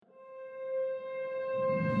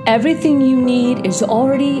Everything you need is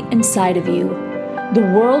already inside of you.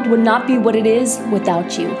 The world would not be what it is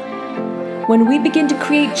without you. When we begin to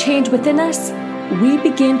create change within us, we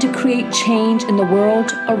begin to create change in the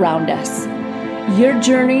world around us. Your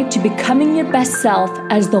journey to becoming your best self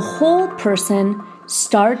as the whole person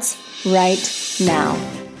starts right now.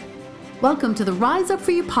 Welcome to the Rise Up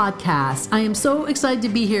For You podcast. I am so excited to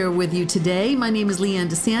be here with you today. My name is Leanne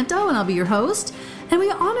DeSanto, and I'll be your host. And we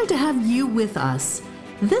are honored to have you with us.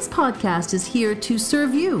 This podcast is here to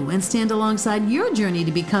serve you and stand alongside your journey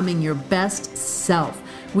to becoming your best self.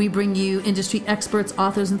 We bring you industry experts,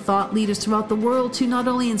 authors, and thought leaders throughout the world to not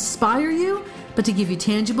only inspire you, but to give you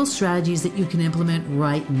tangible strategies that you can implement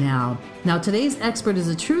right now. Now, today's expert is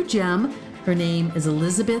a true gem. Her name is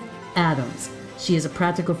Elizabeth Adams. She is a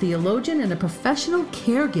practical theologian and a professional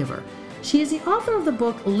caregiver. She is the author of the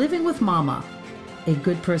book Living with Mama, A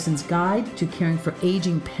Good Person's Guide to Caring for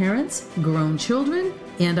Aging Parents, Grown Children,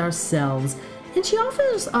 and Ourselves. And she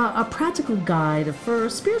offers a practical guide for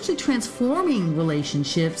spiritually transforming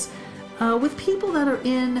relationships with people that are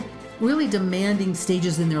in really demanding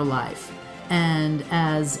stages in their life. And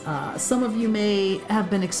as some of you may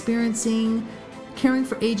have been experiencing, caring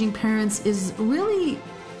for aging parents is really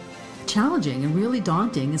challenging and really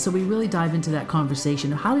daunting. And so we really dive into that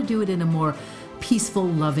conversation of how to do it in a more peaceful,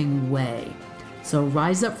 loving way. So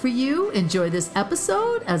rise up for you. Enjoy this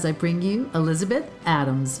episode as I bring you Elizabeth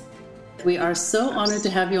Adams. We are so honored to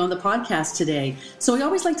have you on the podcast today. So we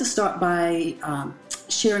always like to start by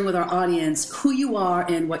sharing with our audience who you are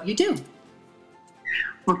and what you do.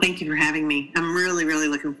 Well, thank you for having me. I'm really, really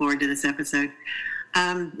looking forward to this episode.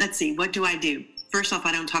 Let's see, what do I do? First off,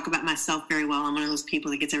 I don't talk about myself very well. I'm one of those people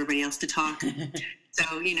that gets everybody else to talk.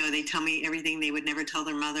 So, they tell me everything they would never tell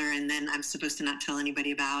their mother, and then I'm supposed to not tell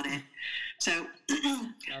anybody about it. So,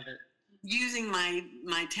 Love it. Using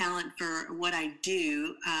my talent for what I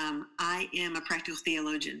do, I am a practical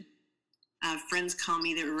theologian. Friends call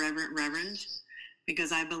me the Reverend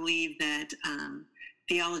because I believe that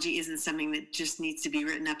theology isn't something that just needs to be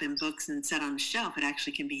written up in books and set on a shelf. It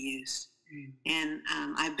actually can be used. And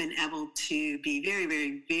I've been able to be very,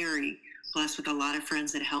 very, very blessed with a lot of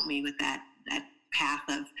friends that help me with that path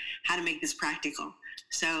of how to make this practical.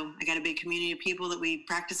 So I got a big community of people that we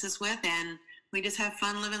practice this with, and we just have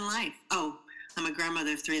fun living life. Oh, I'm a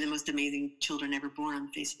grandmother of 3 of the most amazing children ever born on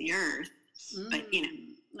the face of the earth. But,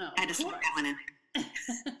 I had to slip that one in.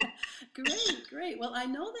 Great. Well, I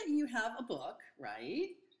know that you have a book, right?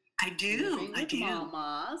 I do. Living with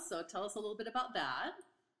Mama. So tell us a little bit about that.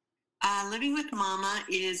 Living with Mama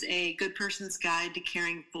is a good person's guide to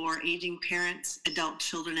caring for aging parents, adult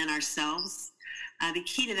children, and ourselves. The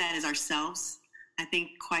key to that is ourselves. I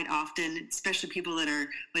think quite often, especially people that are,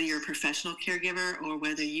 whether you're a professional caregiver or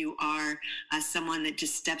whether you are someone that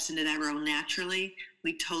just steps into that role naturally,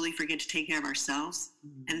 we totally forget to take care of ourselves.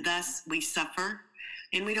 And thus we suffer.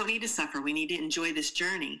 And we don't need to suffer. We need to enjoy this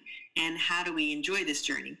journey. And how do we enjoy this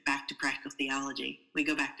journey? Back to practical theology. We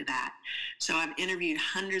go back to that. So I've interviewed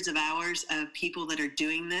hundreds of hours of people that are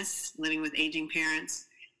doing this, living with aging parents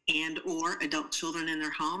and or adult children in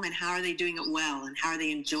their home, and how are they doing it well, and how are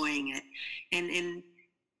they enjoying it, and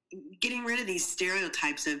getting rid of these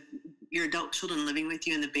stereotypes of your adult children living with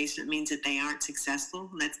you in the basement means that they aren't successful.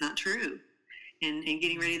 That's not true. And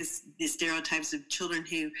getting rid of the stereotypes of children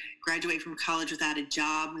who graduate from college without a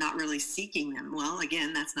job, not really seeking them. Well,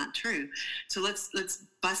 again, that's not true. So let's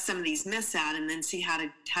bust some of these myths out and then see how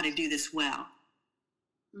to do this well.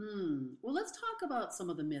 Well, let's talk about some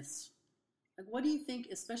of the myths. Like, what do you think,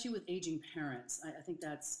 especially with aging parents? I think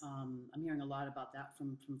that's I'm hearing a lot about that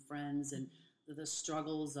from friends, and the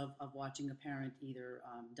struggles of watching a parent either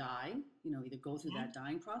die, either go through that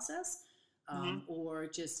dying process, or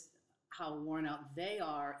just how worn out they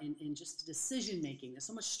are in just decision making. There's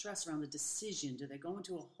so much stress around the decision. Do they go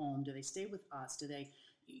into a home? Do they stay with us? Do they,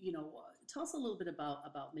 tell us a little bit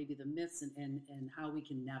about maybe the myths and how we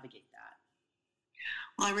can navigate that.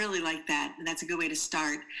 Well, I really like that. And that's a good way to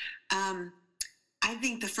start. I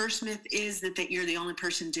think the first myth is that you're the only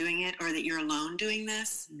person doing it, or that you're alone doing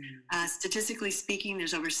this. Statistically speaking,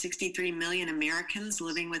 there's over 63 million Americans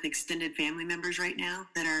living with extended family members right now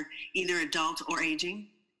that are either adult or aging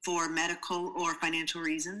for medical or financial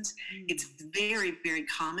reasons. It's very, very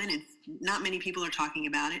common, and not many people are talking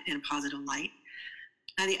about it in a positive light.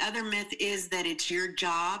 The other myth is that it's your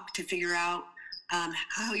job to figure out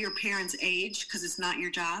how your parents age, because it's not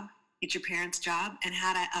your job. It's your parents' job, and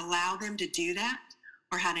how to allow them to do that,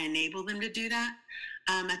 or how to enable them to do that.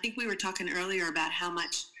 I think we were talking earlier about how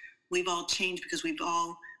much we've all changed, because we've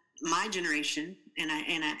all, my generation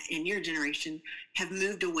and your generation, have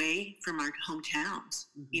moved away from our hometowns.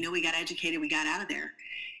 We got educated, we got out of there.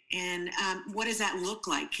 And what does that look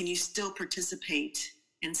like? Can you still participate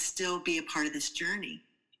and still be a part of this journey?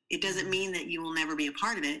 It doesn't mean that you will never be a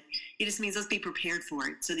part of it. It just means let's be prepared for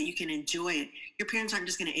it so that you can enjoy it. Your parents aren't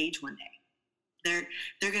just going to age one day.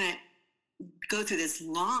 They're going to go through this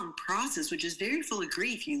long process, which is very full of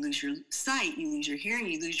grief. You lose your sight, you lose your hearing,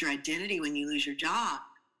 you lose your identity when you lose your job.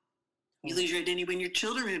 You lose your identity when your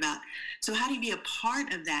children move out. So how do you be a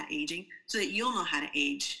part of that aging so that you'll know how to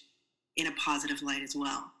age in a positive light as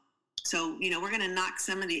well? So, we're going to knock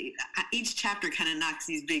each chapter kind of knocks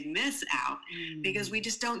these big myths out because we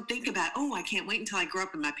just don't think about, I can't wait until I grow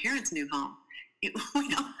up and my parents' new home.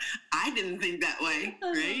 I didn't think that way,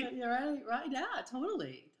 right? You're right. Yeah,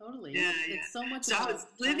 totally. Yeah, it's so much. So I was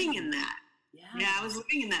living in that. Yeah, I was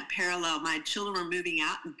living in that parallel. My children were moving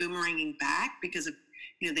out and boomeranging back because of,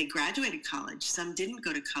 they graduated college. Some didn't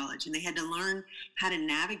go to college, and they had to learn how to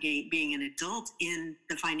navigate being an adult in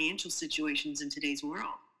the financial situations in today's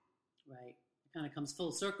world. Right. It kind of comes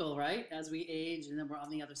full circle, right? As we age and then we're on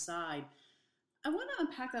the other side. I want to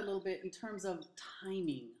unpack that a little bit in terms of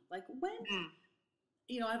timing. Like when,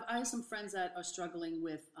 I have some friends that are struggling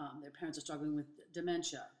with, their parents are struggling with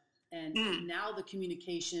dementia. And now the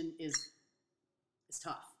communication is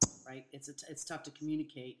tough, right? It's tough to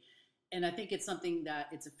communicate. And I think it's something that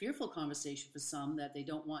it's a fearful conversation for some that they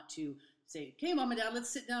don't want to say, okay, mom and dad, let's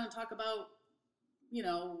sit down and talk about,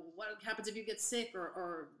 what happens if you get sick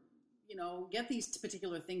or get these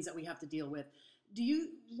particular things that we have to deal with.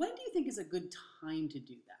 When do you think is a good time to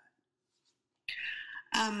do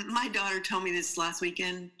that? My daughter told me this last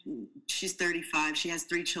weekend. She's 35. She has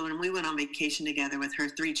 3 children. We went on vacation together with her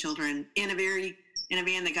 3 children in a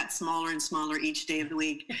van that got smaller and smaller each day of the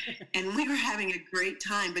week. And we were having a great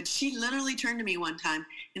time. But she literally turned to me one time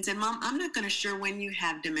and said, Mom, I'm not going to sure when you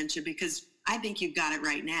have dementia because I think you've got it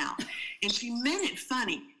right now. And she meant it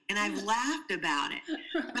funny. And I've laughed about it.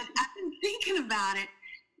 But I've been thinking about it.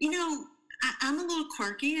 I'm a little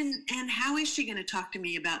quirky. And how is she going to talk to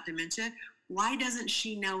me about dementia? Why doesn't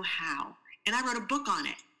she know how? And I wrote a book on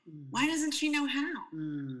it. Why doesn't she know how?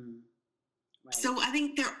 Right. So I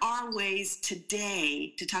think there are ways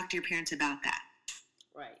today to talk to your parents about that.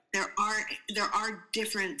 Right. There are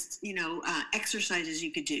different, exercises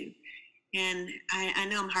you could do. And I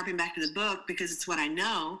know I'm harping back to the book because it's what I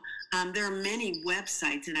know. There are many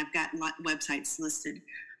websites, and I've got websites listed,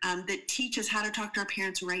 that teach us how to talk to our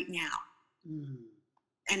parents right now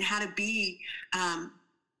and how to be,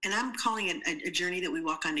 and I'm calling it a journey that we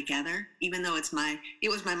walk on together, even though it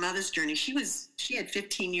was my mother's journey. She had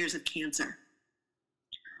 15 years of cancer.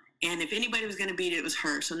 And if anybody was going to beat it, it was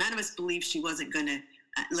her. So none of us believed she wasn't going to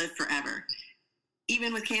live forever.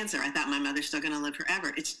 Even with cancer, I thought my mother's still going to live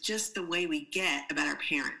forever. It's just the way we get about our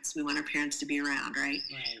parents. We want our parents to be around, right?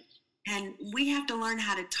 Right. And we have to learn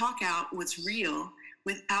how to talk out what's real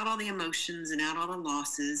without all the emotions and out all the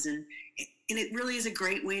losses. And it really is a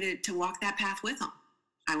great way to walk that path with them.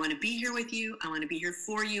 I want to be here with you. I want to be here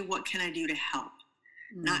for you. What can I do to help?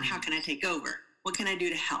 Not how can I take over? What can I do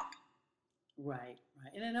to help? Right.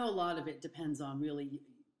 And I know a lot of it depends on really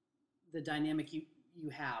the dynamic you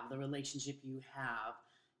have, the relationship you have,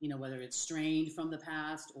 whether it's strained from the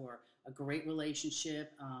past or a great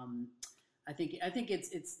relationship. I think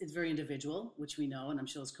it's very individual, which we know, and I'm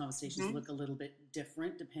sure those conversations look a little bit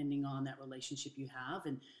different depending on that relationship you have.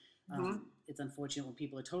 And it's unfortunate when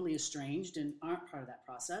people are totally estranged and aren't part of that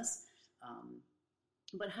process.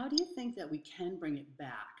 But how do you think that we can bring it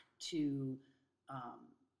back to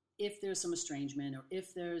if there's some estrangement or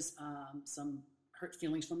if there's some hurt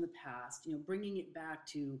feelings from the past, bringing it back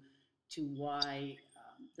to why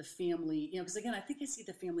the family, because again, I think I see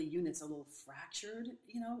the family units a little fractured,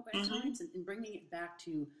 at times, and bringing it back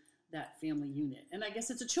to that family unit. And I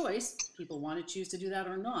guess it's a choice. People want to choose to do that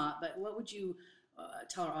or not. But what would you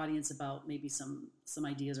tell our audience about maybe some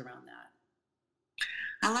ideas around that?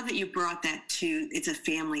 I love that you brought that to, it's a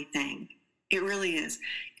family thing. It really is.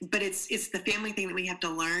 But it's the family thing that we have to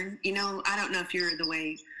learn. I don't know if you're the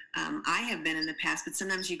way I have been in the past, but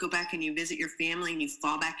sometimes you go back and you visit your family and you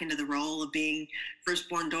fall back into the role of being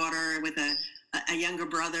firstborn daughter with a younger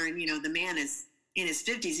brother. And, the man is in his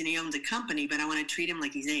 50s and he owns a company, but I want to treat him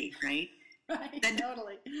like he's 8, right? Right,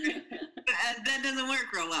 totally. That doesn't work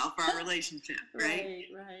real well for our relationship, right?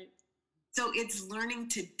 Right. So it's learning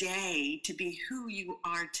today to be who you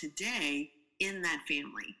are today in that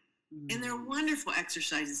family. And there are wonderful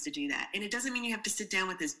exercises to do that. And it doesn't mean you have to sit down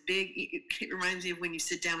with this big, it reminds me of when you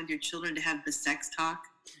sit down with your children to have the sex talk.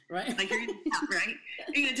 Right. Like you're going to right?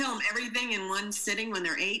 You're going to tell them everything in one sitting when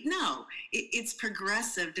they're 8? No, it's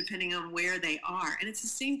progressive depending on where they are. And it's the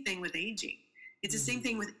same thing with aging. It's the same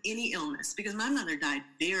thing with any illness, because my mother died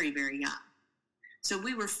very, very young. So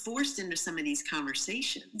we were forced into some of these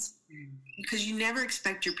conversations because you never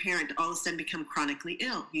expect your parent to all of a sudden become chronically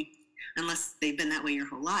ill, unless they've been that way your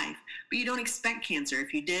whole life. But you don't expect cancer.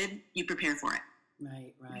 If you did, you prepare for it.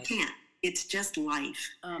 Right. You can't. It's just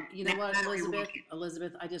life. You know what,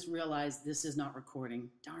 Elizabeth, I just realized this is not recording.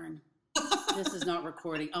 Darn. This is not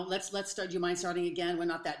recording. Oh, let's start. Do you mind starting again? We're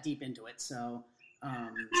not that deep into it, so.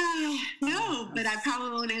 No, but I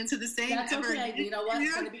probably won't answer the same. That's okay. You know what?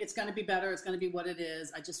 It's gonna be better. It's gonna be what it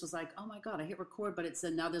is. I just was like, oh my God, I hit record, but it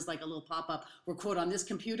said now there's like a little pop up record on this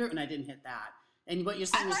computer, and I didn't hit that. And what you're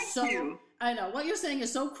saying is so. I know what you're saying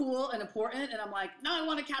is so cool and important, and I'm like, no, I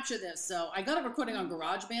want to capture this. So I got a recording on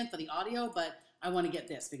GarageBand for the audio, but I want to get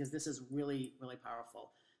this because this is really, really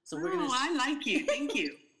powerful. So we're gonna. Oh, I like you. Thank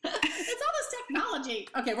you. It's all this technology.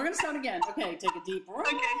 Okay, we're gonna start again. Okay, take a deep breath.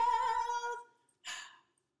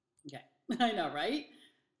 Okay, I know, right?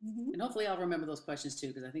 Mm-hmm. And hopefully I'll remember those questions too,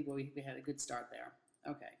 because I think we had a good start there.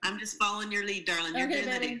 Okay. I'm just following your lead, darling. You're okay,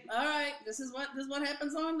 baby. All right. This is what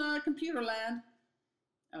happens on computer land.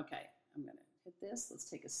 Okay, I'm gonna hit this. Let's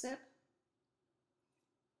take a sip.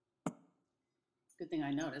 Good thing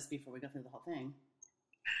I noticed before we go through the whole thing.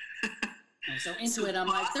 I'm so into it. I'm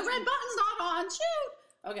like, the red button's not on.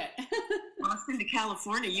 Shoot. Okay. Boston to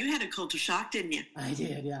California, you had a culture shock, didn't you? I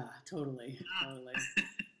did. Yeah. Totally.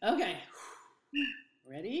 Okay.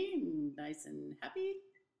 Ready? Nice and happy.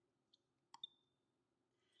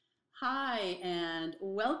 Hi, and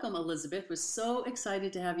welcome, Elizabeth. We're so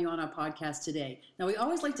excited to have you on our podcast today. Now, we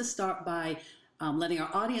always like to start by letting our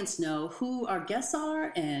audience know who our guests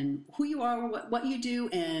are and who you are, what you do,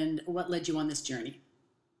 and what led you on this journey.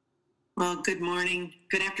 Well, good morning,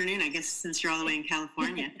 good afternoon, I guess, since you're all the way in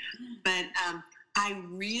California. But I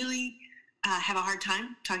really have a hard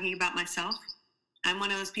time talking about myself. I'm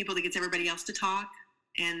one of those people that gets everybody else to talk,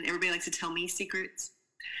 and everybody likes to tell me secrets.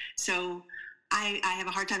 So I have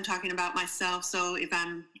a hard time talking about myself. So if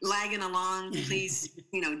I'm lagging along, please,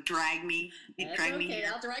 drag me. Drag me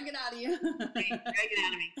here. I'll drag it out of you. Drag it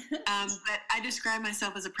out of me. But I describe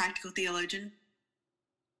myself as a practical theologian.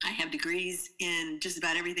 I have degrees in just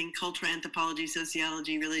about everything: cultural anthropology,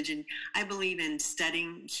 sociology, religion. I believe in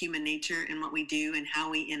studying human nature and what we do and how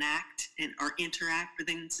we enact or interact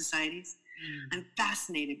within societies. I'm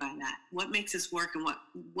fascinated by that. What makes us work and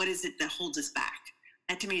what is it that holds us back?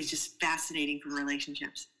 That to me is just fascinating for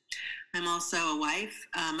relationships. I'm also a wife,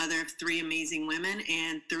 a mother of 3 amazing women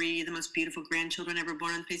and 3 of the most beautiful grandchildren ever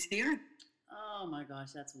born on the face of the earth. Oh my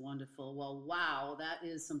gosh, that's wonderful. Well, wow, that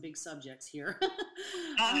is some big subjects here.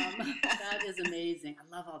 That is amazing.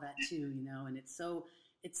 I love all that too, and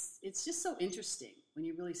it's just so interesting when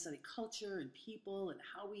you really study culture and people and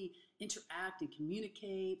how we interact and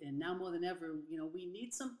communicate. And now more than ever, we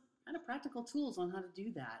need some kind of practical tools on how to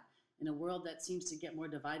do that in a world that seems to get more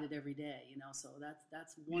divided every day, so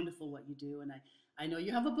that's wonderful what you do. And I know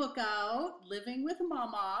you have a book out, Living with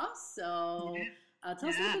Mama. So tell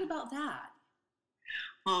us a little bit about that.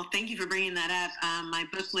 Well, thank you for bringing that up. My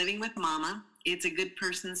book, Living with Mama, it's a good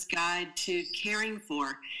person's guide to caring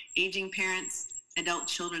for aging parents, adult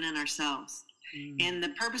children, and ourselves. And the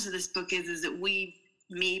purpose of this book is that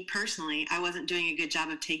me personally, I wasn't doing a good job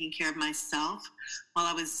of taking care of myself while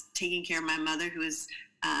I was taking care of my mother, who was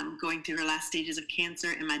going through her last stages of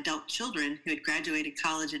cancer, and my adult children who had graduated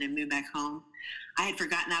college and had moved back home. I had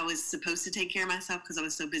forgotten I was supposed to take care of myself because I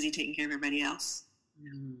was so busy taking care of everybody else.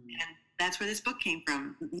 And that's where this book came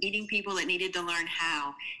from, meeting people that needed to learn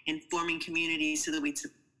how and forming communities so that we'd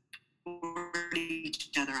support each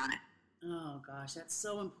other on it. Oh, gosh, that's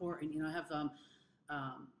so important. I have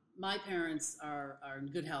my parents are in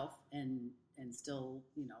good health and still,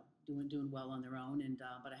 doing well on their own. And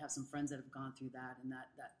but I have some friends that have gone through that and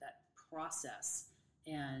that process.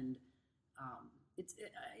 And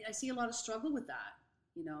I see a lot of struggle with that,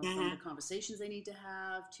 from the conversations they need to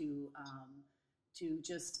have to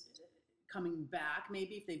just coming back,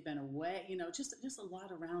 maybe if they've been away, just a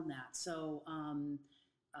lot around that. So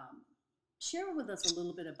share with us a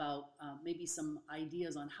little bit about maybe some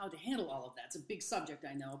ideas on how to handle all of that. It's a big subject,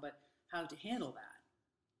 I know, but how to handle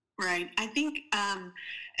that. Right. I think,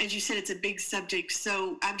 as you said, it's a big subject.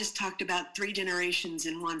 So I've just talked about 3 generations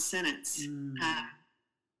in one sentence.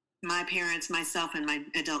 My parents, myself, and my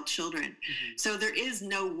adult children. So there is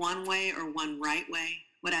no one way or one right way.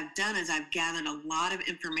 What I've done is I've gathered a lot of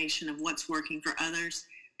information of what's working for others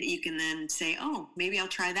that you can then say, oh, maybe I'll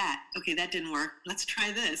try that. Okay, that didn't work. Let's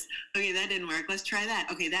try this. Okay, that didn't work. Let's try that.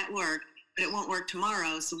 Okay, that worked, but it won't work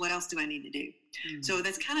tomorrow. So what else do I need to do? So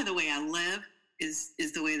that's kind of the way I live is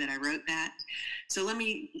the way that I wrote that. So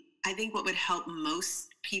I think what would help most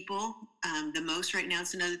people the most right now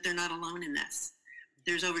is to know that they're not alone in this.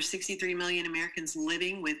 There's over 63 million Americans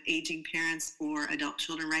living with aging parents or adult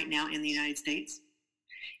children right now in the United States.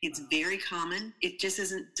 It's very common. It just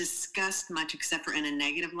isn't discussed much except for in a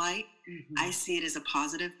negative light. Mm-hmm. I see it as a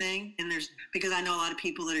positive thing. And because I know a lot of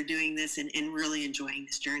people that are doing this and really enjoying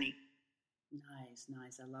this journey.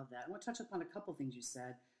 Nice. I love that. I want to touch upon a couple things you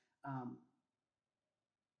said.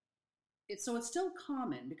 It's still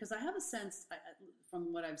common, because I have a sense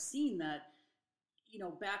from what I've seen that,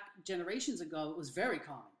 back generations ago, it was very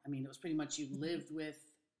common. I mean, it was pretty much you lived with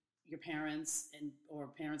your parents or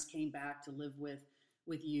parents came back to live with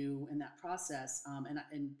you in that process.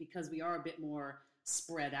 And because we are a bit more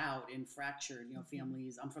spread out and fractured,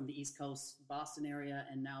 families. I'm from the East Coast, Boston area,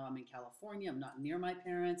 and now I'm in California. I'm not near my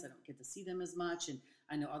parents. I don't get to see them as much. And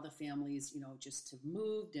I know other families, just have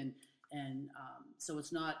moved. And so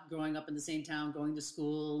it's not growing up in the same town, going to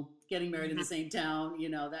school, getting married in the same town,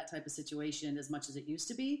 that type of situation as much as it used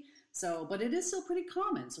to be. So, but it is still pretty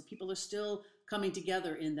common. So people are still coming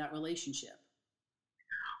together in that relationship.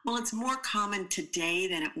 Well, it's more common today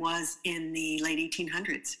than it was in the late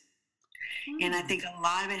 1800s. And I think a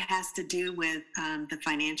lot of it has to do with the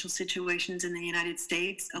financial situations in the United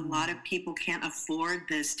States. A lot of people can't afford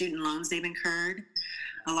the student loans they've incurred.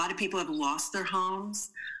 A lot of people have lost their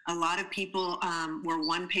homes. A lot of people were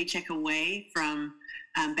one paycheck away from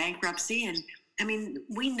bankruptcy. And I mean,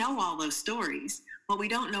 we know all those stories. What we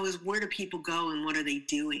don't know is where do people go and what are they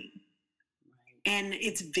doing? Right. And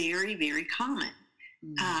it's very, very common.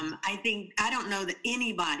 I don't know that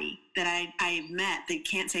anybody that I've met that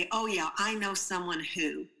can't say, oh yeah, I know someone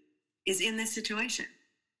who is in this situation.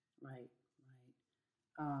 Right.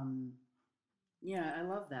 Yeah, I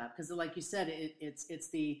love that, because like you said, it's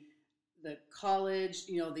the college,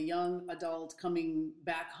 the young adult coming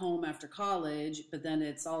back home after college, but then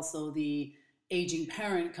it's also the aging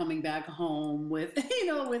parent coming back home with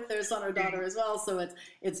with their son or daughter as well. So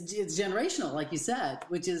it's generational, like you said,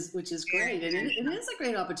 which is great, and it is a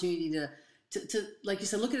great opportunity to like you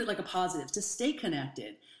said, look at it like a positive, to stay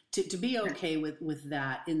connected, to be okay with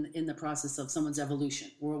that in the process of someone's evolution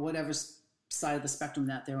or whatever side of the spectrum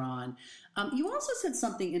that they're on. You also said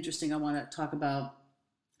something interesting I want to talk about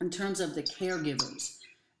in terms of the caregivers,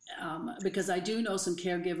 because I do know some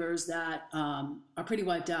caregivers that are pretty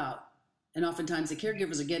wiped out. And oftentimes the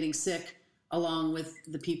caregivers are getting sick along with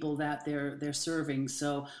the people that they're serving.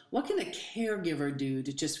 So what can a caregiver do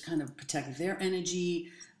to just kind of protect their energy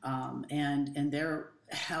and their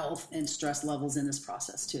health and stress levels in this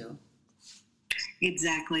process too?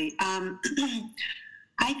 Exactly.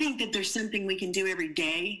 I think that there's something we can do every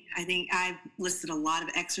day. I think I've listed a lot of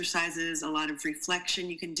exercises, a lot of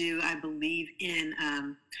reflection you can do. I believe in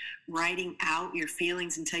writing out your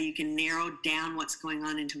feelings until you can narrow down what's going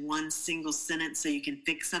on into one single sentence so you can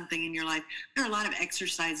fix something in your life. There are a lot of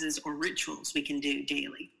exercises or rituals we can do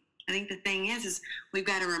daily. I think the thing is we've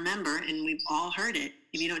got to remember, and we've all heard it,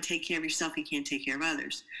 if you don't take care of yourself, you can't take care of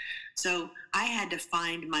others. So I had to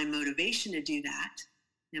find my motivation to do that.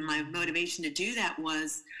 And my motivation to do that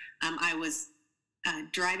was I was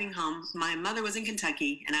driving home. My mother was in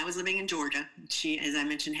Kentucky, and I was living in Georgia. She, as I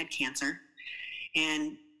mentioned, had cancer.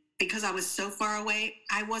 And because I was so far away,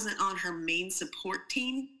 I wasn't on her main support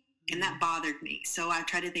team, and that bothered me. So I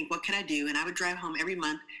tried to think, what could I do? And I would drive home every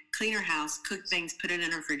month, clean her house, cook things, put it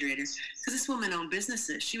in her refrigerator. Because this woman owned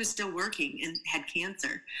businesses. She was still working and had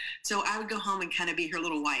cancer. So I would go home and kind of be her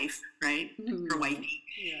little wife, right? Her wifey.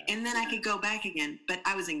 Yeah. And then I could go back again. But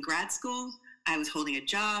I was in grad school. I was holding a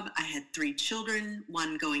job. I had 3 children,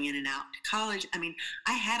 one going in and out to college. I mean,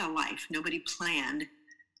 I had a life. Nobody planned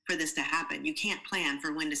for this to happen. You can't plan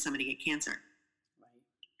for when does somebody get cancer. Right.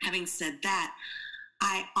 Having said that,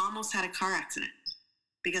 I almost had a car accident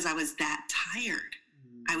because I was that tired.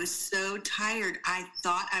 I was so tired. I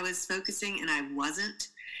thought I was focusing and I wasn't.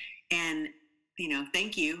 And,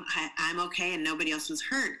 thank you. I'm okay and nobody else was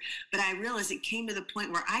hurt. But I realized it came to the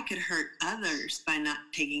point where I could hurt others by not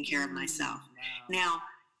taking care of myself. Wow.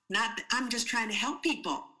 Now, I'm just trying to help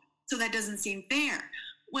people. So that doesn't seem fair.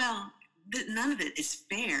 Well, none of it is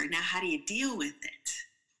fair. Now, how do you deal with it?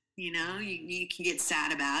 You can get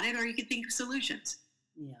sad about it, or you can think of solutions.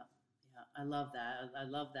 Yeah. I love that. I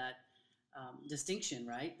love that distinction,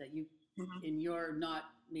 right? That you, in your not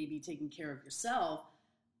maybe taking care of yourself,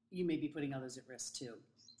 you may be putting others at risk too.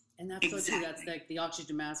 And that's so true. That's like the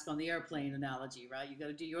oxygen mask on the airplane analogy, right? You got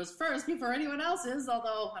to do yours first before anyone else's.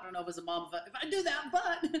 Although I don't know if as a mom if I do that,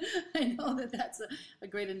 but I know that's a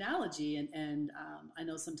great analogy. And I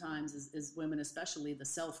know sometimes as women, especially, the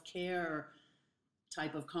self-care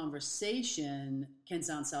type of conversation can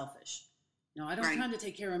sound selfish. No, I don't have time to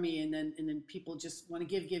take care of me, and then people just want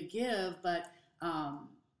to give, but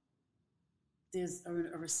there's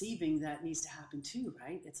a receiving that needs to happen too,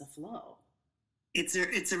 right? It's a flow. It's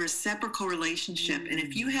a reciprocal relationship. And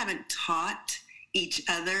if you haven't taught each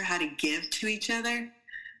other how to give to each other,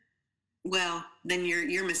 well, then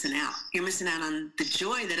you're missing out. You're missing out on the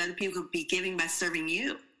joy that other people could be giving by serving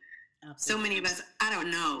you. Absolutely. So many of us, I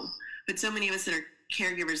don't know, but so many of us that are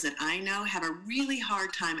caregivers that I know have a really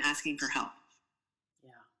hard time asking for help.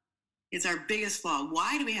 Yeah. It's our biggest flaw.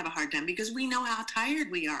 Why do we have a hard time? Because we know how tired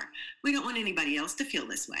we are. We don't want anybody else to feel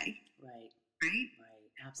this way. Right. Right?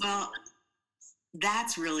 Right. Absolutely. Well,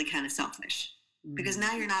 that's really kind of selfish, because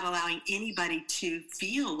now you're not allowing anybody to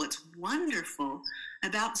feel what's wonderful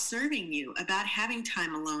about serving you, about having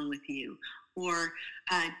time alone with you, or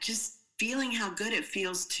just feeling how good it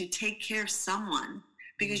feels to take care of someone,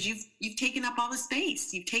 because you've taken up all the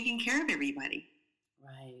space. You've taken care of everybody.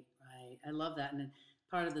 Right, right. I love that. And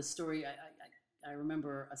part of the story, I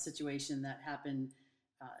remember a situation that happened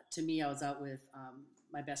to me. I was out with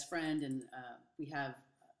my best friend, and we have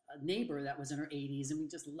a neighbor that was in her 80s, and we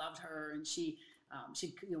just loved her. And she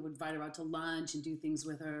would invite her out to lunch and do things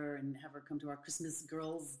with her, and have her come to our Christmas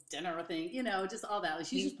girls dinner thing, just all that.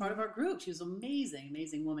 She's just part of our group. She was an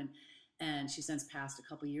amazing woman. And she since passed a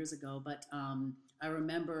couple of years ago. But I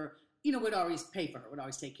remember, would always pay for her, would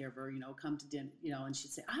always take care of her, come to dinner, and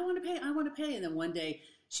she'd say, I want to pay. And then one day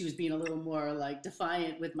she was being a little more like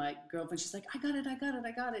defiant with my girlfriend. She's like, I got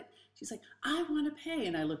it. She's like, I want to pay.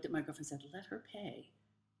 And I looked at my girlfriend and said, let her pay.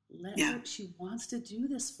 She wants to do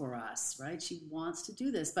this for us, right? She wants to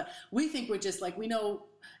do this. But we think we're just like, we know,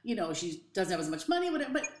 she doesn't have as much money,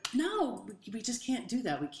 whatever. But no, we just can't do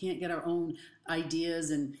that. We can't get our own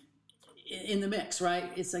ideas and in the mix,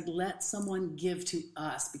 right? It's like, let someone give to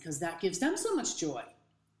us, because that gives them so much joy.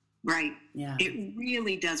 Right. Yeah. It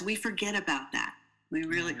really does. We forget about that.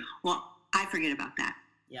 I forget about that.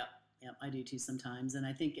 Yep, I do too sometimes. And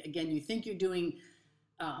I think, again, you think you're doing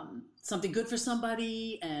something good for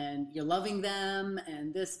somebody and you're loving them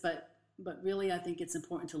and this, but really I think it's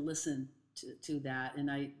important to listen to that.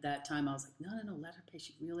 And that time I was like, no, let her pay.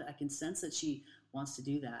 I can sense that she wants to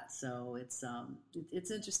do that. So it's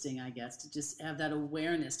interesting, I guess, to just have that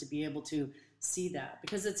awareness, to be able to see that,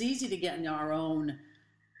 because it's easy to get in our own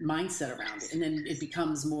mindset around it. And then it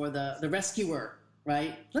becomes more the rescuer,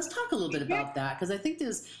 right? Let's talk a little bit about that, because I think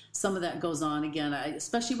there's some of that goes on, again,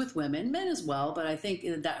 especially with women, men as well, but I think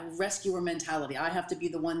that rescuer mentality, I have to be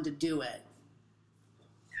the one to do it.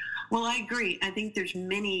 Well, I agree. I think there's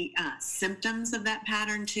many symptoms of that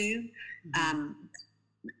pattern too.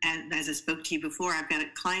 As I spoke to you before, I've got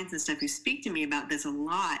clients and stuff who speak to me about this a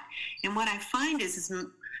lot. And what I find is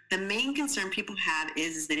the main concern people have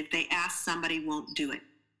is that if they ask, somebody won't do it.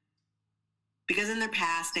 Because in their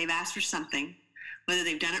past, they've asked for something. Whether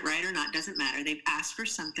they've done it right or not doesn't matter. They've asked for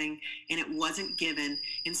something and it wasn't given.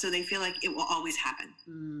 And so they feel like it will always happen.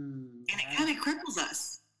 And it kind of cripples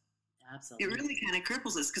us. Absolutely. It really kind of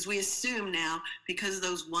cripples us, because we assume now, because of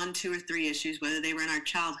those 1, 2, or 3 issues, whether they were in our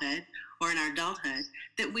childhood or in our adulthood,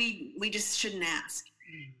 that we just shouldn't ask.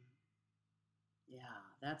 Yeah,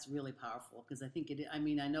 that's really powerful, because I think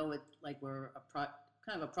I know it, like we're kind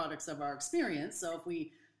of a products of our experience. So if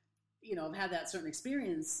we have had that certain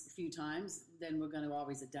experience a few times, then we're going to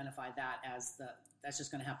always identify that as that's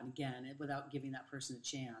just going to happen again, without giving that person a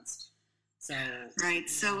chance. So right.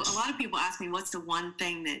 So a lot of people ask me, what's the one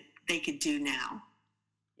thing that they could do now?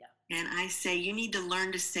 Yeah. And I say, you need to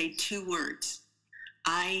learn to say 2 words.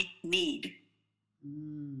 I need.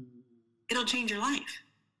 It'll change your life.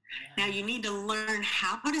 Yeah. Now you need to learn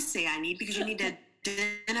how to say I need, because you need to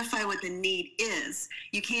identify what the need is.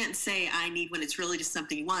 You can't say I need when it's really just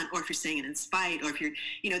something you want, or if you're saying it in spite, or if you're,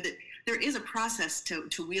 that there is a process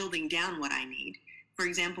to wielding down what I need. For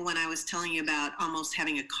example, when I was telling you about almost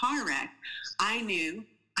having a car wreck, I knew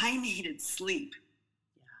I needed sleep.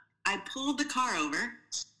 Yeah. I pulled the car over.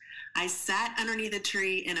 I sat underneath a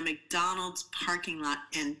tree in a McDonald's parking lot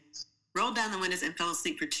and rolled down the windows and fell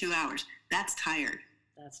asleep for 2 hours. That's tired.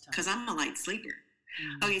 Because I'm a light sleeper.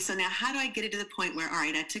 Okay, so now how do I get it to the point where, all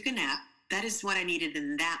right, I took a nap. That is what I needed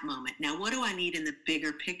in that moment. Now, what do I need in the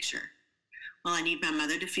bigger picture? Well, I need my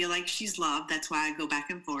mother to feel like she's loved. That's why I go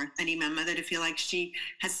back and forth. I need my mother to feel like she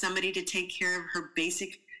has somebody to take care of her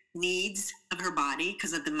basic needs of her body,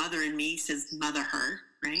 because of the mother in me says mother her,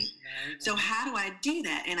 right? So how do I do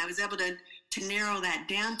that? And I was able to narrow that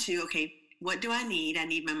down to, okay, what do I need? I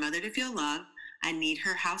need my mother to feel loved. I need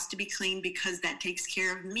her house to be clean, because that takes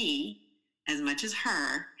care of me as much as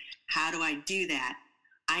her. How do I do that?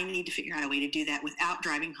 I need to figure out a way to do that without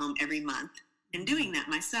driving home every month and doing that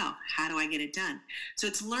myself. How do I get it done? So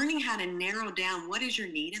it's learning how to narrow down what is your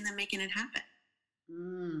need and then making it happen.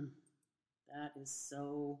 That is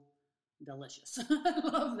so delicious. I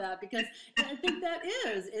love that, because I think that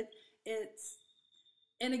is it's,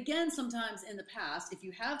 and again, sometimes in the past, if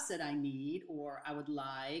you have said I need, or I would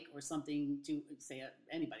like, or something to say,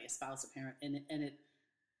 anybody, a spouse, a parent, and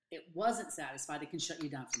it wasn't satisfied, it can shut you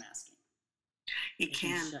down from asking. It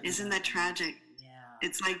can. Isn't that tragic? Yeah.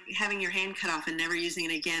 It's like having your hand cut off and never using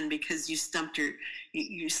it again because you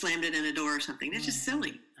you slammed it in a door or something. That's just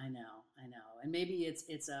silly. I know. And maybe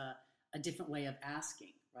it's a different way of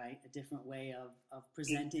asking, right? A different way of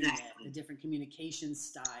presenting it, a different communication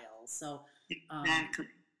style. So exactly.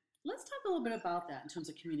 Let's talk a little bit about that in terms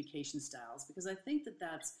of communication styles, because I think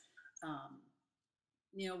that's,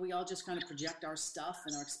 we all just kind of project our stuff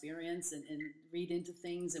and our experience and read into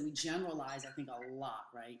things, and we generalize, I think, a lot,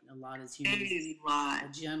 right? A lot as humans. A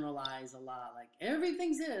lot. Generalize a lot, like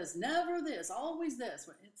everything's this, never this, always this.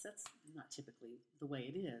 That's not typically the way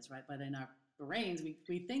it is, right? But in our brains,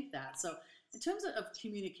 we think that. So in terms of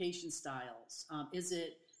communication styles,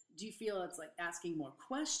 do you feel it's like asking more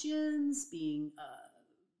questions, being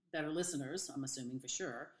better listeners, I'm assuming, for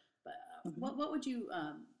sure, but what would you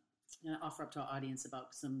offer up to our audience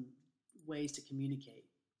about some ways to communicate?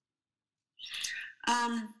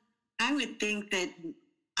 I would think that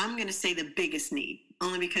I'm going to say the biggest need,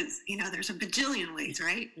 only because, there's a bajillion ways,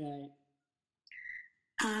 right? Right.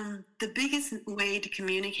 The biggest way to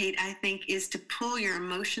communicate, I think, is to pull your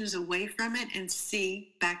emotions away from it and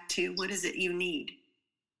see back to what is it you need?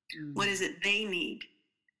 Mm. What is it they need?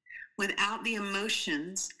 Without the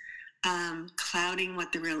emotions clouding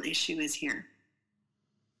what the real issue is here.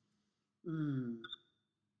 Mm.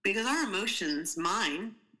 Because our emotions,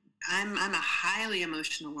 mine, I'm a highly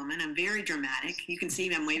emotional woman. I'm very dramatic. You can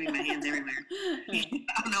see I'm waving my hands everywhere. I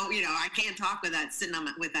don't know, I can't talk without sitting on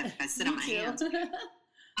my hands.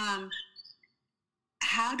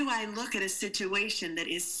 How do I look at a situation that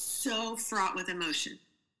is so fraught with emotion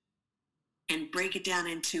and break it down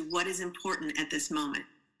into what is important at this moment?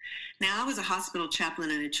 Now, I was a hospital chaplain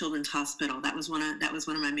in a children's hospital. That was one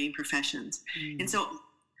of my main professions. Mm. And so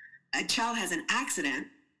a child has an accident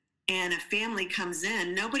and a family comes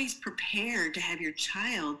in. Nobody's prepared to have your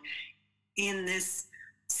child in this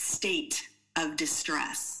state of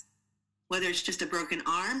distress, whether it's just a broken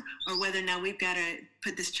arm or whether now we've got to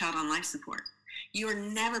put this child on life support. You are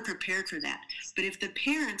never prepared for that. But if the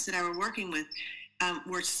parents that I were working with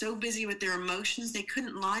were so busy with their emotions, they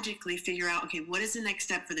couldn't logically figure out, okay, what is the next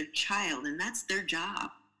step for their child? And that's their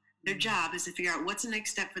job. Their job is to figure out what's the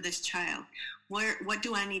next step for this child. What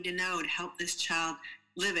do I need to know to help this child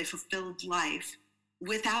live a fulfilled life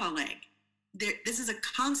without a leg? This is a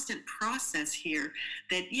constant process here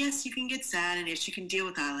that, yes, you can get sad, and yes, you can deal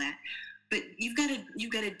with all that. But you've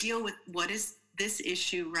got to deal with what is this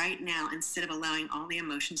issue right now instead of allowing all the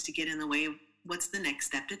emotions to get in the way of what's the next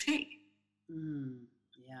step to take.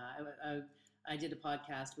 Yeah, I did a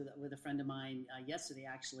podcast with a friend of mine yesterday,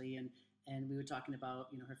 actually, and we were talking about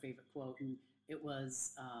her favorite quote, and it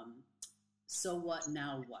was, "So what?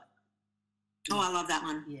 Now what?" Oh, I love that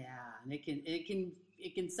one. Yeah, and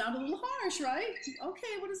it can sound a little harsh, right?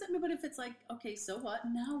 Okay, what does that mean? But if it's like, okay, so what?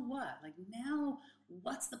 Now what? Like, now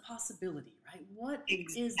what's the possibility, right? What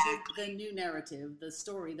is the new narrative, the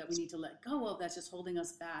story that we need to let go of that's just holding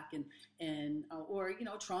us back, and or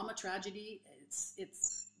trauma, tragedy?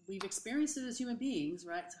 It's we've experienced it as human beings,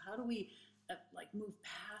 right? So how do we move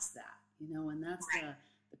past that? And that's right.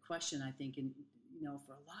 the question, I think, and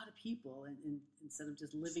for a lot of people, and instead of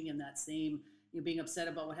just living in that same, being upset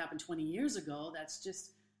about what happened 20 years ago,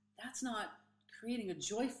 that's not creating a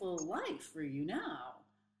joyful life for you now.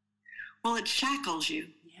 Well, it shackles you.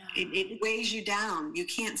 Yeah. It weighs you down. You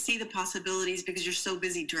can't see the possibilities because you're so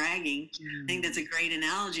busy dragging. I think that's a great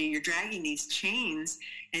analogy. You're dragging these chains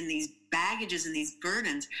and these baggages and these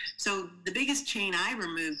burdens. So the biggest chain I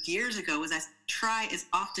removed years ago was I try as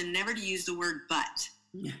often never to use the word but.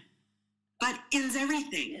 Yeah. But ends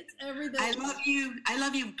everything. It's everything. I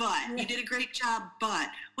love you, but you did a great job, but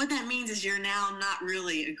what that means is you're now not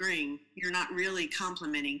really agreeing. You're not really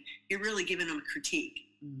complimenting. You're really giving them a critique.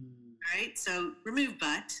 Right? So remove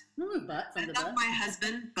but. Remove but from the but. I love my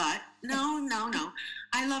husband, but. No.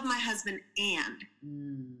 I love my husband and.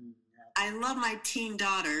 I love my teen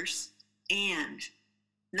daughters and.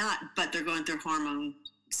 Not, but they're going through hormone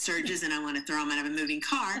surges and I want to throw them out of a moving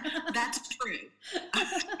car. That's true.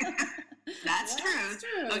 That's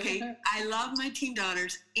true. Okay, I love my teen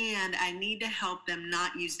daughters, and I need to help them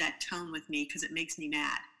not use that tone with me because it makes me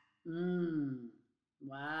mad.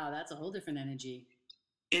 Wow, that's a whole different energy.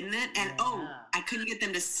 Isn't it? And I couldn't get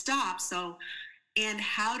them to stop, and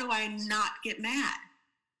how do I not get mad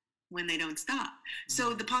when they don't stop?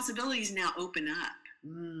 So the possibilities now open up.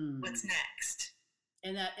 What's next?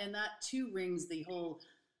 And that too rings the whole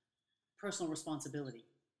personal responsibility,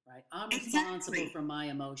 right? I'm Exactly. responsible for my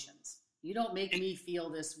emotions. You don't make me feel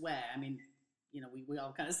this way. I mean, we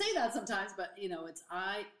all kind of say that sometimes, but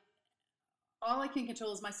all I can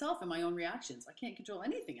control is myself and my own reactions. I can't control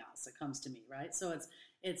anything else that comes to me, right? So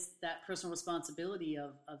it's that personal responsibility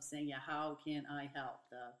of saying, yeah, how can I help?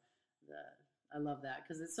 I love that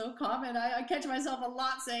because it's so common. I catch myself a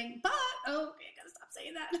lot saying, but, I gotta stop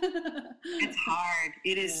saying that. It's hard.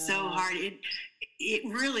 It is so hard. It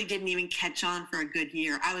really didn't even catch on for a good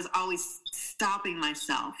year. I was always stopping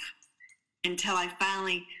myself until I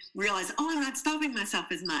finally realized, I'm not stopping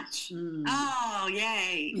myself as much. Oh,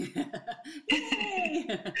 yay. Yay.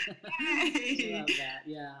 I love that,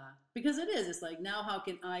 yeah. Because it is. It's like, now how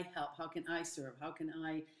can I help? How can I serve? How can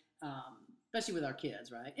I, especially with our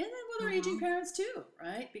kids, right? And then with our aging parents too,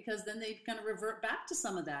 right? Because then they kind of revert back to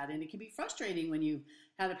some of that. And it can be frustrating when you've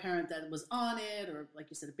had a parent that was on it, or like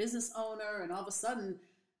you said, a business owner, and all of a sudden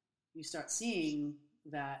you start seeing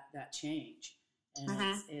that change.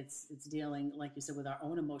 And it's dealing, like you said, with our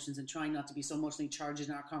own emotions and trying not to be so emotionally charged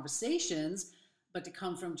in our conversations, but to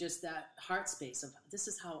come from just that heart space of, this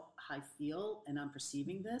is how I feel and I'm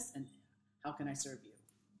perceiving this, and how can I serve you?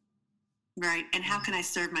 Right. And how can I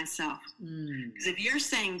serve myself? Because if you're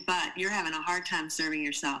saying but, you're having a hard time serving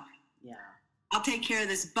yourself. Yeah. I'll take care of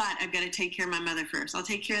this, but I've got to take care of my mother first. I'll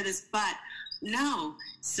take care of this, but no,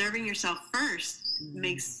 serving yourself first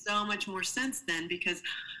makes so much more sense then, because,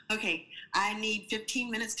 okay, I need 15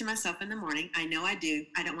 minutes to myself in the morning. I know I do.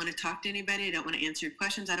 I don't want to talk to anybody. I don't want to answer your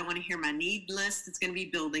questions. I don't want to hear my need list that's going to be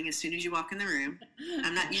building as soon as you walk in the room.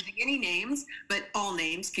 I'm not using any names, but all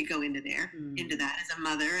names could go into that as a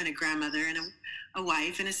mother and a grandmother and a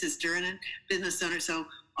wife and a sister and a business owner. So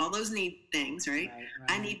all those need things, right?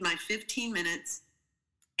 I need my 15 minutes,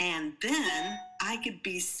 and then I could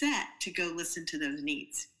be set to go listen to those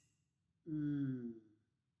needs.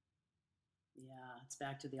 It's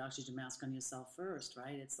back to the oxygen mask on yourself first,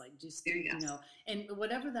 right? It's like, just, and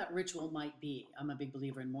whatever that ritual might be. I'm a big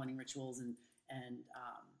believer in morning rituals, and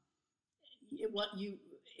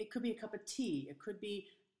it could be a cup of tea. It could be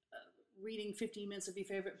reading 15 minutes of your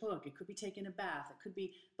favorite book. It could be taking a bath. It could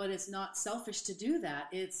be, but it's not selfish to do that.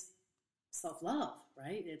 It's self-love,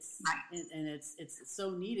 right? It's right. And it's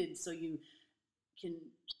so needed, so you can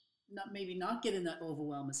not get in that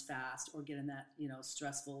overwhelm as fast, or get in that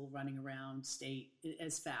stressful running around state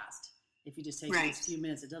as fast. If you just take those few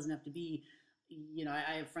minutes, it doesn't have to be.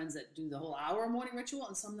 I have friends that do the whole hour morning ritual,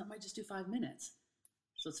 and some that might just do 5 minutes.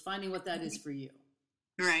 So it's finding what that is for you.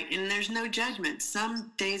 Right, and there's no judgment.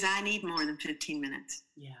 Some days I need more than 15 minutes.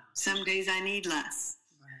 Yeah. Some days I need less.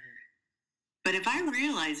 But if I'm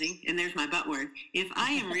realizing, and there's my but word, if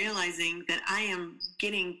I am realizing that I am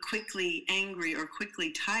getting quickly angry or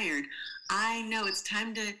quickly tired, I know it's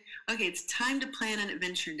time to plan an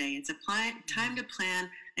adventure day. It's time to plan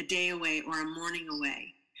a day away or a morning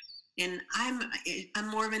away. And I'm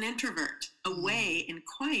more of an introvert. Away and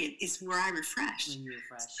quiet is where I refresh.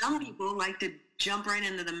 Some people like to jump right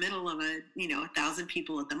into the middle of 1,000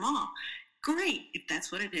 people at the mall. Great. If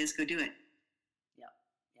that's what it is, go do it.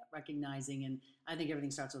 Recognizing, and I think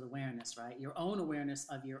everything starts with awareness, right? Your own awareness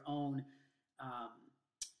of your own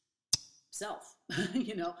self.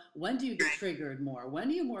 When do you get triggered more? When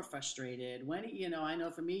are you more frustrated? When I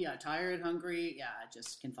know for me, tired, hungry, I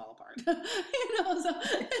just can fall apart. So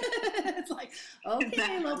it's like,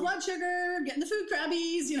 okay, low blood sugar, getting the food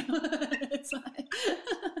crabbies. It's like,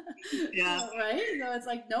 right? So it's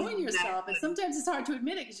like knowing yourself, and sometimes it's hard to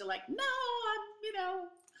admit it because you're like, no, I'm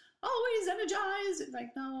always energized. It's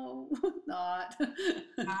like, no, not.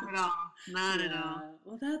 Not at all. Not at all.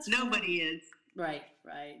 Well, that's nobody is. Right.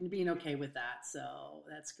 And being okay with that. So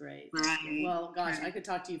that's great. Right. Well, gosh, I could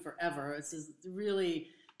talk to you forever. This is really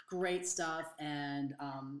great stuff. And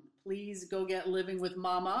please go get Living with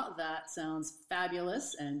Mama. That sounds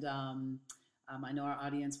fabulous. And I know our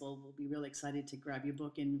audience will be really excited to grab your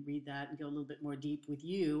book and read that and go a little bit more deep with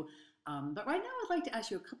you. But right now, I'd like to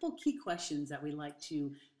ask you a couple key questions that we like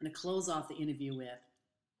to kind of close off the interview with.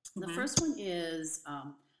 The first one is,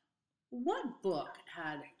 what book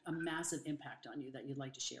had a massive impact on you that you'd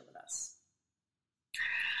like to share with us?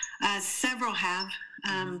 Several have.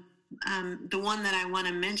 The one that I want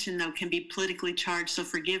to mention, though, can be politically charged, so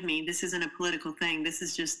forgive me. This isn't a political thing. This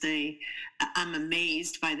is just I'm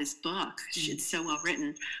amazed by this book. It's so well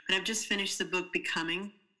written. But I've just finished the book,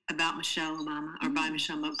 Becoming, about Michelle Obama, or by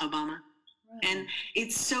Michelle Obama. Right. And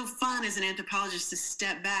it's so fun as an anthropologist to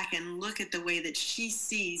step back and look at the way that she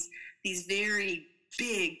sees these very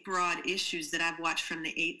big, broad issues that I've watched from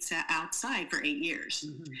the outside for 8 years.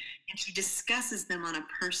 Mm-hmm. And she discusses them on a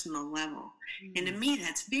personal level. Mm-hmm. And to me,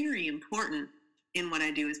 that's very important in what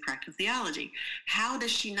I do with practical theology. How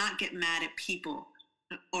does she not get mad at people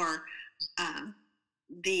or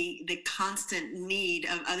the constant need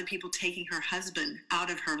of other people taking her husband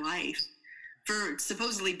out of her life for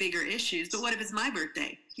supposedly bigger issues? But what if it's my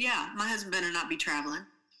birthday? Yeah, my husband better not be traveling.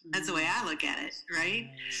 That's the way I look at it, right?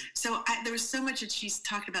 So there was so much that she's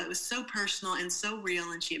talked about. It was so personal and so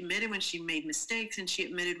real, and she admitted when she made mistakes, and she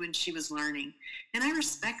admitted when she was learning. And I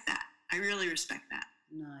respect that. I really respect that.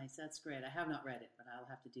 Nice. That's great. I have not read it, but I'll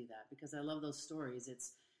have to do that because I love those stories.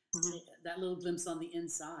 It's Mm-hmm. that little glimpse on the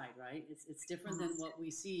inside, right? It's different than what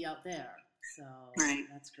we see out there. So Right.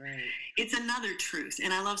 That's great. It's another truth,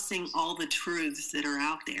 and I love seeing all the truths that are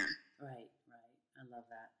out there. Right. I love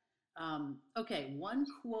that. Okay, one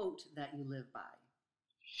quote that you live by.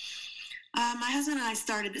 My husband and I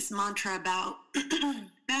started this mantra about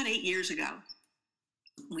 8 years ago.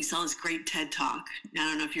 We saw this great TED Talk. I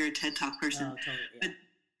don't know if you're a TED Talk person. Oh, totally. Yeah. But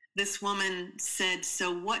this woman said,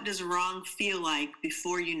 so what does wrong feel like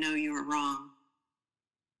before you know you were wrong?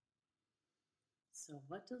 So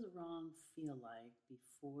what does wrong feel like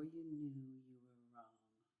before you knew you were wrong?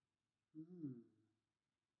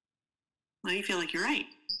 Well, you feel like you're right.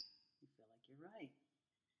 You feel like you're right.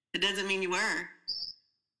 It doesn't mean you were,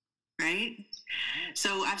 right?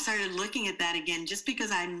 So I've started looking at that again. Just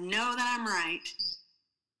because I know that I'm right,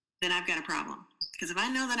 then I've got a problem. Because if I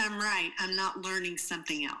know that I'm right, I'm not learning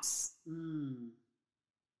something else. Yeah.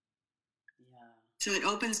 So it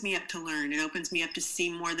opens me up to learn. It opens me up to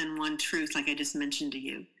see more than one truth, like I just mentioned to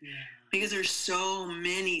you. Yeah. Because there's so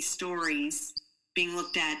many stories being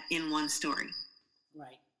looked at in one story.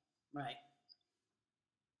 Right. Right.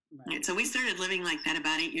 So we started living like that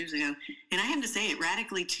about 8 years ago. And I have to say, it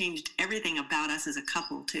radically changed everything about us as a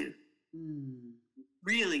couple, too.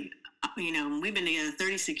 Really, we've been together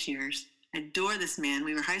 36 years. I adore this man.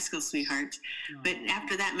 We were high school sweethearts. But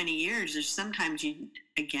after that many years, there's sometimes you,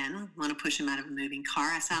 again, want to push him out of a moving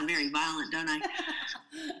car. I sound very violent, don't I?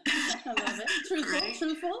 I love it.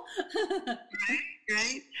 Truthful.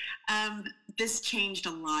 Right. This changed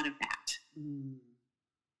a lot of that.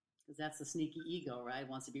 Because that's the sneaky ego, right?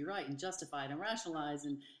 Wants to be right and justified and rationalize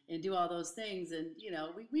and do all those things. And,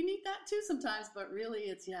 we need that too sometimes, but really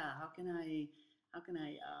it's, how can I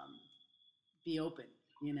be open,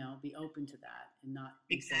 be open to that and not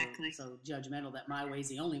be exactly so judgmental that my way's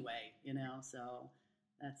the only way, so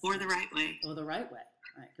that's. Or the right way. Or the right way,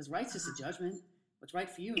 right? Because right's just a judgment. What's right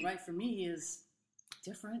for you and right for me is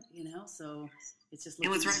different, so it's just.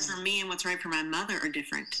 And what's right for me and what's right for my mother are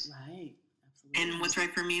different. Right. Absolutely. And what's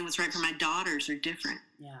right for me and what's right for my daughters are different.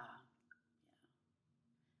 Yeah.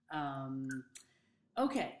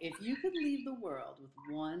 Okay, if you could leave the world with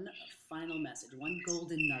one final message, one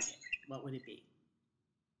golden nugget, what would it be?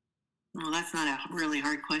 Well, that's not a really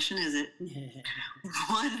hard question, is it?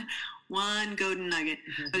 One golden nugget.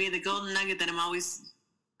 Okay, the golden nugget that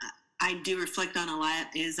I do reflect on a lot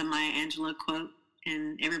is a Maya Angelou quote,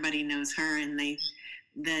 and everybody knows her, and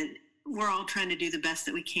that we're all trying to do the best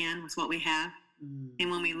that we can with what we have. And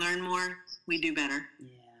when we learn more, we do better.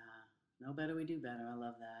 Yeah. No better, we do better. I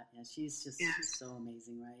love that. Yeah, she's so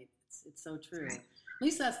amazing, right? It's so true. Right. At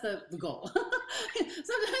least that's the goal.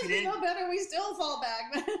 Sometimes we know better, we still fall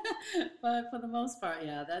back. But for the most part,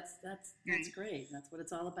 that's great. That's what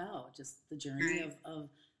it's all about. Just the journey of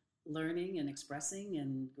learning and expressing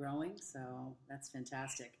and growing. So that's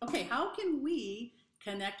fantastic. Okay, how can we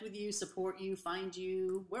connect with you, support you, find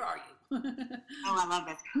you? Where are you? Oh, I love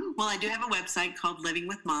it. Well, I do have a website called Living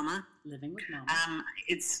with Mama. Living with Mama.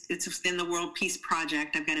 It's within the World Peace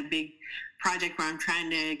Project. I've got a big project where I'm trying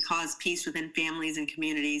to cause peace within families and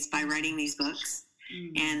communities by writing these books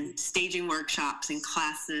and staging workshops and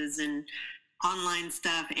classes and online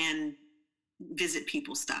stuff and visit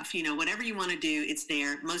people stuff. Whatever you want to do, it's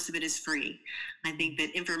there. Most of it is free. I think that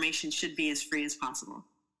information should be as free as possible.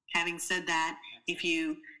 Having said that, if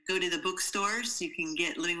you go to the bookstores, you can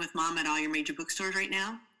get Living with Mom at all your major bookstores right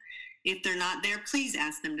now. If they're not there, please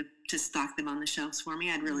ask them to stock them on the shelves for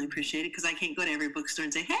me. I'd really appreciate it because I can't go to every bookstore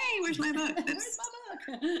and say, hey, where's my book? That's where's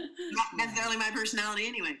my book? not necessarily my personality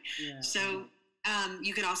anyway. Yeah. So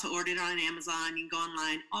you could also order it on Amazon. You can go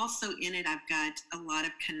online. Also in it, I've got a lot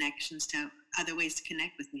of connections to other ways to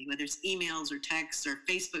connect with me, whether it's emails or texts or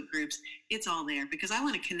Facebook groups. It's all there because I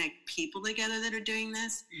want to connect people together that are doing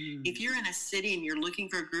this. If you're in a city and you're looking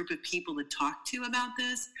for a group of people to talk to about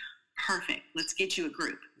this, perfect. Let's get you a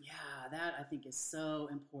group. Yeah, that I think is so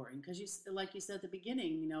important because like you said at the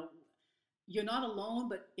beginning, you're not alone,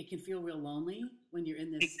 but it can feel real lonely when you're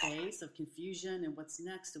in this space of confusion and what's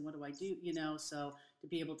next and what do I do, so to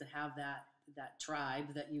be able to have that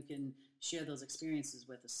tribe that you can share those experiences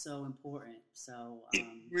with is so important. So it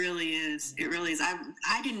really is. It really is.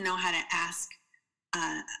 I didn't know how to ask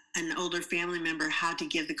an older family member how to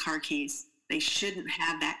give the car keys. They shouldn't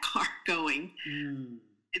have that car going.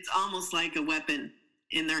 It's almost like a weapon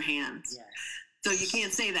in their hands. Yes. So you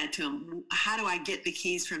can't say that to them. How do I get the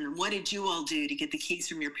keys from them? What did you all do to get the keys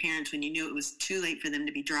from your parents when you knew it was too late for them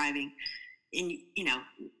to be driving? And,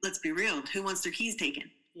 let's be real. Who wants their keys taken?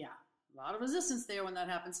 Yeah. A lot of resistance there when that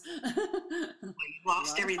happens. Well, you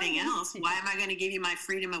lost everything else. Why am I going to give you my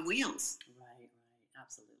freedom of wheels? Right.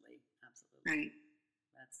 Absolutely. Right.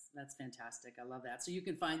 That's fantastic. I love that. So you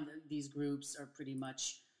can find these groups are pretty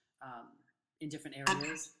much in different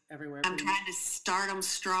areas, everywhere. I'm trying to start them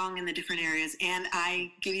strong in the different areas, and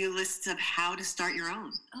I give you lists of how to start your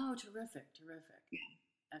own. Oh, terrific. Yeah.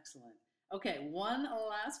 Excellent. Okay, one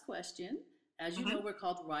last question. As you know, we're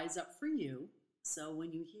called Rise Up For You. So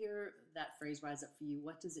when you hear that phrase, Rise Up For You,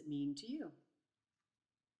 what does it mean to you?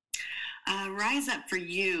 Rise Up For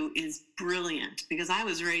You is brilliant because I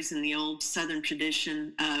was raised in the old Southern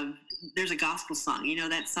tradition of, there's a gospel song. You know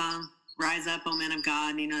that song? Rise up, O man of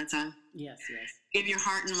God. You know that song? Yes. Give your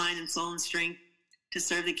heart and mind and soul and strength to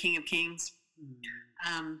serve the King of Kings.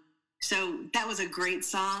 So that was a great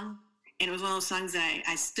song. And it was one of those songs that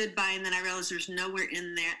I stood by, and then I realized there's nowhere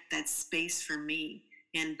in there that space for me.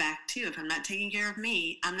 And back to, if I'm not taking care of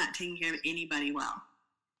me, I'm not taking care of anybody well.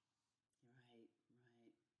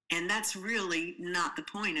 Right. And that's really not the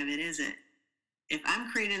point of it, is it? If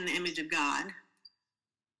I'm created in the image of God,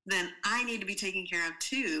 then I need to be taken care of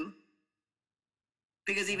too,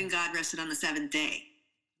 because even God rested on the seventh day.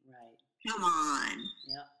 Right. Come on.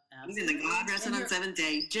 Yep, absolutely. Even the God rested on the seventh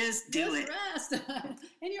day. Just do it. Rest.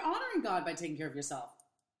 And you're honoring God by taking care of yourself.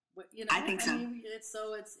 But, I think so.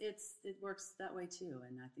 It works that way too,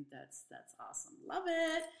 and I think that's awesome. Love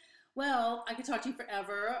it. Well, I could talk to you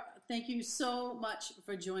forever. Thank you so much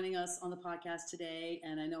for joining us on the podcast today.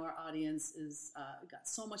 And I know our audience is got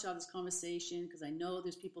so much out of this conversation because I know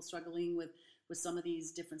there's people struggling with some of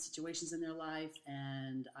these different situations in their life.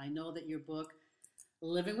 And I know that your book,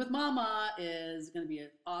 Living with Mama, is going to be an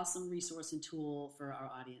awesome resource and tool for our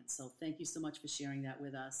audience. So thank you so much for sharing that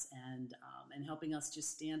with us and helping us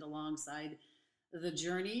just stand alongside the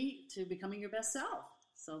journey to becoming your best self.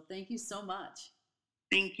 So thank you so much.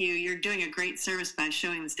 Thank you. You're doing a great service by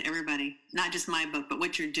showing this to everybody, not just my book, but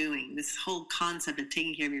what you're doing. This whole concept of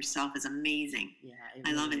taking care of yourself is amazing. Yeah,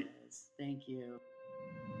 I love it. Thank you.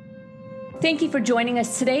 Thank you for joining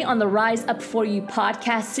us today on the Rise Up For You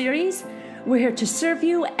podcast series. We're here to serve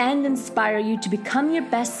you and inspire you to become your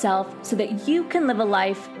best self so that you can live a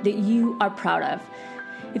life that you are proud of.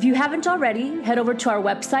 If you haven't already, head over to our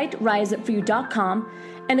website, riseupforyou.com,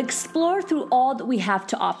 and explore through all that we have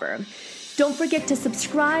to offer. Don't forget to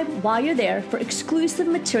subscribe while you're there for exclusive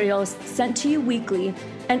materials sent to you weekly,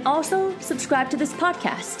 and also subscribe to this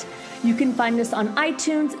podcast. You can find us on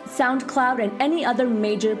iTunes, SoundCloud, and any other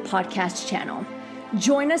major podcast channel.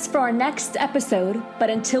 Join us for our next episode, but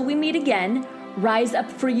until we meet again, rise up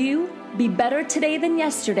for you, be better today than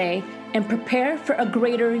yesterday, and prepare for a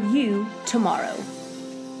greater you tomorrow.